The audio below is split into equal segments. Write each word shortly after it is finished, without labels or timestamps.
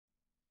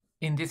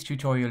In this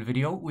tutorial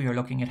video, we are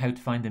looking at how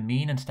to find the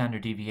mean and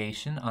standard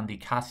deviation on the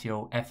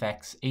Casio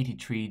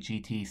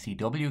fx-83GT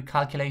CW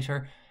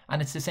calculator,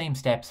 and it's the same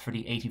steps for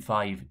the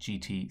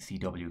 85GT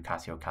CW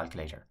Casio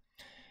calculator.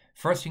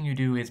 First thing you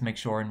do is make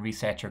sure and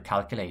reset your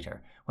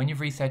calculator. When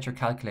you've reset your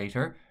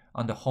calculator,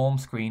 on the home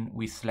screen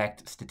we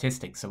select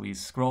statistics, so we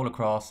scroll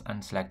across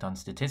and select on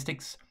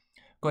statistics,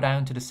 go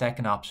down to the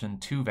second option,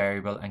 to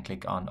variable, and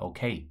click on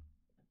OK.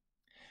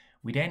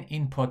 We then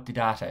input the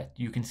data.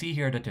 You can see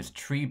here that there's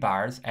 3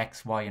 bars,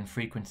 x, y, and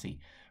frequency.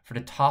 For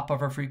the top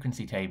of our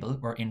frequency table,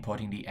 we're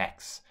inputting the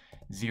x,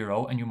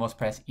 0, and you must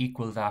press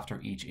equals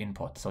after each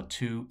input. So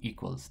 2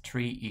 equals,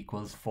 3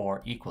 equals,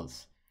 4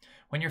 equals.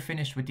 When you're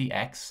finished with the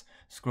x,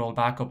 scroll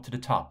back up to the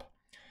top.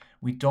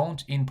 We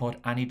don't input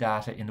any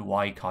data in the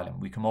y column.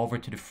 We come over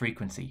to the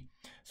frequency.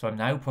 So I'm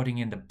now putting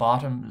in the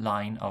bottom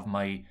line of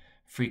my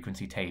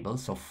frequency table,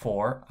 so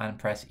 4, and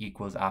press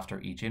equals after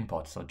each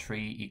input. So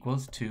 3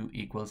 equals, 2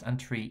 equals, and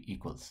 3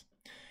 equals.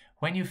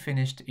 When you've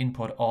finished to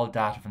input all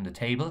data from the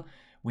table,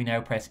 we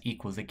now press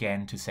equals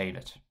again to save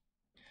it.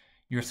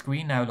 Your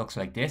screen now looks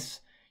like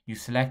this. You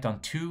select on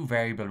 2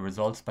 variable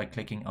results by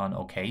clicking on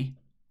OK.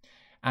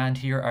 And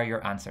here are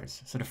your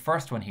answers. So the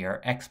first one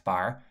here, x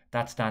bar,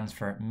 that stands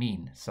for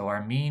mean. So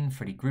our mean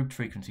for the grouped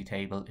frequency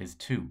table is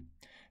 2.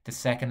 The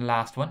second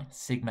last one,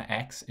 sigma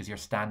x, is your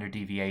standard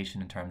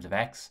deviation in terms of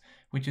x,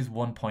 which is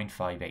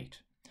 1.58.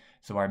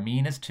 So our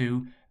mean is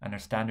 2 and our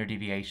standard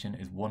deviation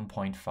is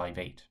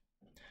 1.58.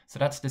 So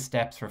that's the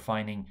steps for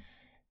finding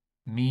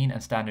mean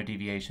and standard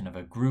deviation of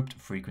a grouped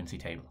frequency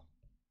table.